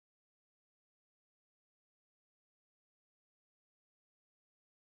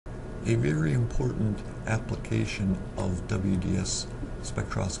A very important application of WDS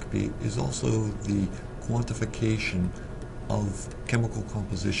spectroscopy is also the quantification of chemical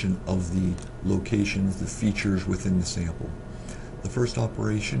composition of the locations, the features within the sample. The first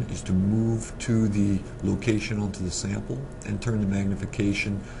operation is to move to the location onto the sample and turn the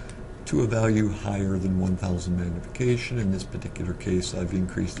magnification to a value higher than 1000 magnification. In this particular case, I've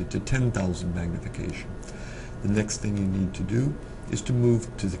increased it to 10,000 magnification. The next thing you need to do is to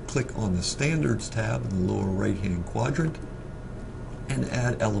move to click on the Standards tab in the lower right-hand quadrant and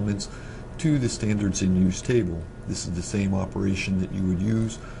add elements to the Standards in Use table. This is the same operation that you would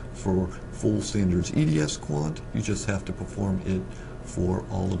use for full standards EDS quant. You just have to perform it for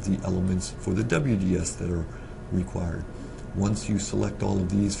all of the elements for the WDS that are required. Once you select all of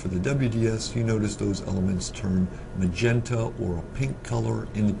these for the WDS, you notice those elements turn magenta or a pink color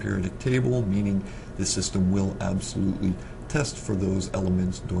in the periodic table, meaning the system will absolutely test for those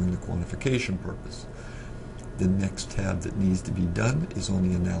elements during the quantification purpose. The next tab that needs to be done is on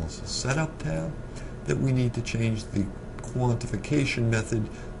the Analysis Setup tab, that we need to change the quantification method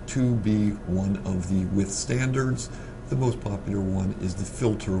to be one of the with standards. The most popular one is the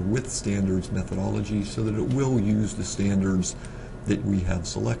filter with standards methodology, so that it will use the standards that we have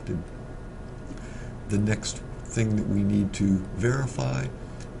selected. The next thing that we need to verify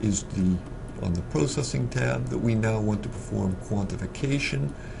is on the Processing tab that we now want to perform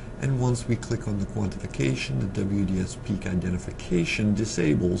quantification, and once we click on the quantification, the WDS peak identification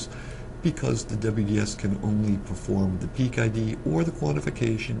disables, because the WDS can only perform the peak ID or the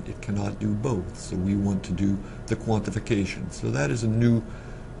quantification. It cannot do both, so we want to do the quantification. So that is a new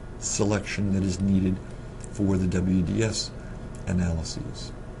selection that is needed for the WDS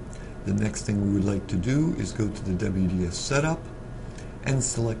analyses. The next thing we would like to do is go to the WDS setup and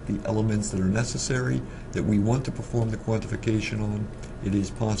select the elements that are necessary that we want to perform the quantification on. It is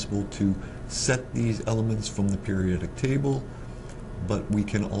possible to set these elements from the periodic table, but we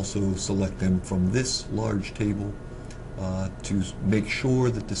can also select them from this large table to make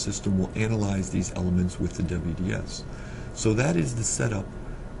sure that the system will analyze these elements with the WDS. So that is the setup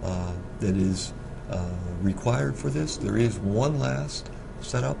that is required for this. There is one last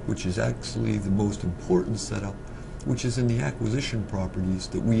setup, which is actually the most important setup, which is in the acquisition properties,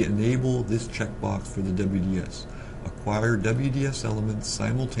 that we enable this checkbox for the WDS. Acquire WDS elements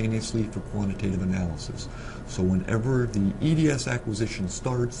simultaneously for quantitative analysis. So whenever the EDS acquisition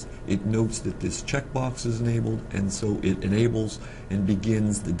starts, it notes that this checkbox is enabled, and so it enables and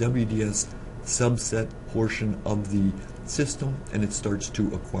begins the WDS subset portion of the system, and it starts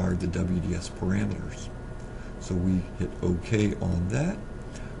to acquire the WDS parameters. So we hit OK on that.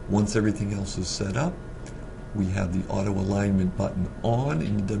 Once everything else is set up, we have the auto alignment button on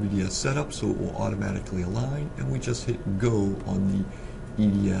in the WDS setup, so it will automatically align, and we just hit go on the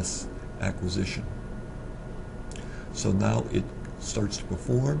EDS acquisition. So now it starts to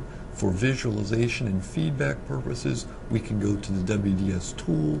perform. For visualization and feedback purposes, we can go to the WDS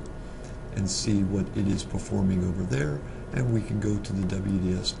tool and see what it is performing over there, and we can go to the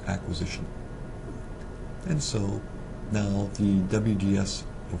WDS acquisition. And so now the WDS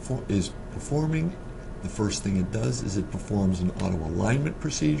is performing. The first thing it does is it performs an auto alignment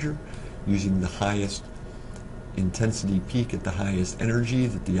procedure using the highest intensity peak at the highest energy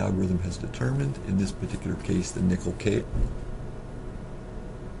that the algorithm has determined, in this particular case the nickel K.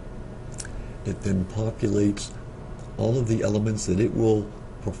 It then populates all of the elements that it will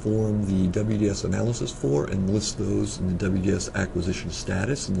perform the WDS analysis for and lists those in the WDS acquisition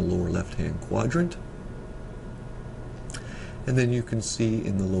status in the lower left-hand quadrant. And then you can see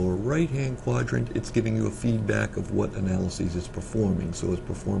in the lower right-hand quadrant, it's giving you a feedback of what analyses it's performing. So it's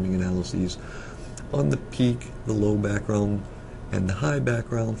performing analyses on the peak, the low background, and the high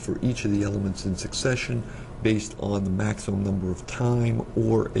background for each of the elements in succession based on the maximum number of time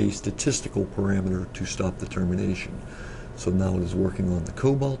or a statistical parameter to stop the termination. So now it is working on the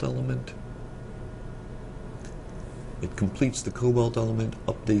cobalt element. It completes the cobalt element,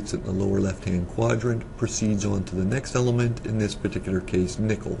 updates it in the lower left-hand quadrant, proceeds on to the next element, in this particular case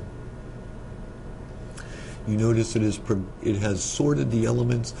nickel. You notice it has sorted the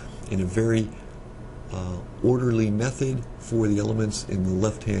elements in a very orderly method for the elements in the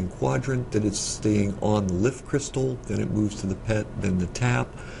left-hand quadrant, that it's staying on the lift crystal, then it moves to the PET, then the TAP,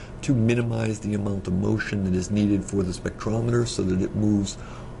 to minimize the amount of motion that is needed for the spectrometer, so that it moves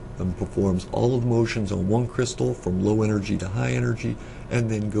and performs all of the motions on one crystal from low energy to high energy, and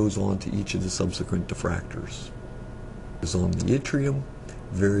then goes on to each of the subsequent diffractors. Is on the yttrium,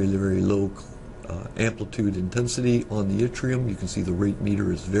 very low amplitude intensity on the yttrium. You can see the rate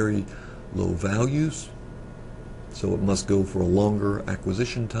meter is very low values. So it must go for a longer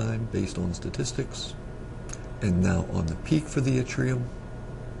acquisition time based on statistics. And now on the peak for the yttrium,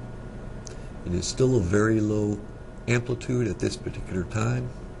 it is still a very low amplitude at this particular time.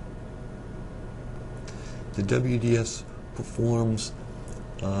 The WDS performs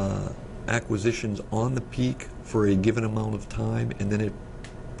acquisitions on the peak for a given amount of time, and then it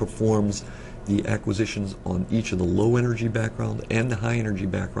performs the acquisitions on each of the low energy background and the high energy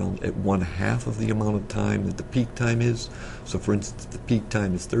background at 1/2 of the amount of time that the peak time is. So for instance, the peak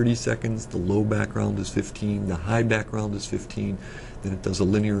time is 30 seconds, the low background is 15, the high background is 15. Then it does a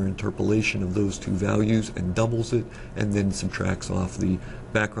linear interpolation of those two values and doubles it, and then subtracts off the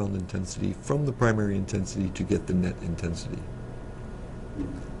background intensity from the primary intensity to get the net intensity.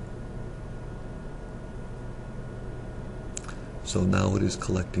 So now it is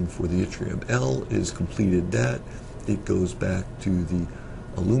collecting for the yttrium. L is completed that. It goes back to the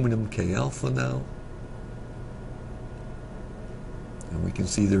aluminum K alpha now. And we can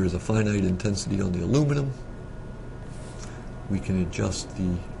see there is a finite intensity on the aluminum. We can adjust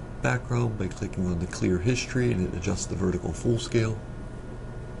the background by clicking on the clear history, and it adjusts the vertical full scale.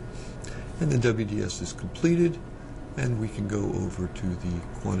 And the WDS is completed, and we can go over to the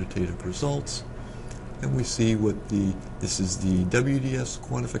quantitative results. And we see this is the WDS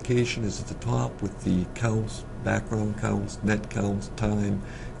quantification is at the top with the counts, background counts, net counts, time,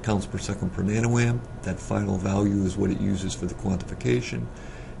 counts per second per nanoamp. That final value is what it uses for the quantification.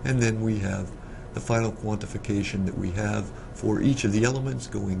 And then we have the final quantification that we have for each of the elements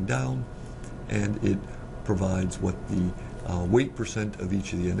going down, and it provides what the weight percent of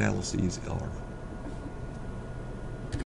each of the analyses are.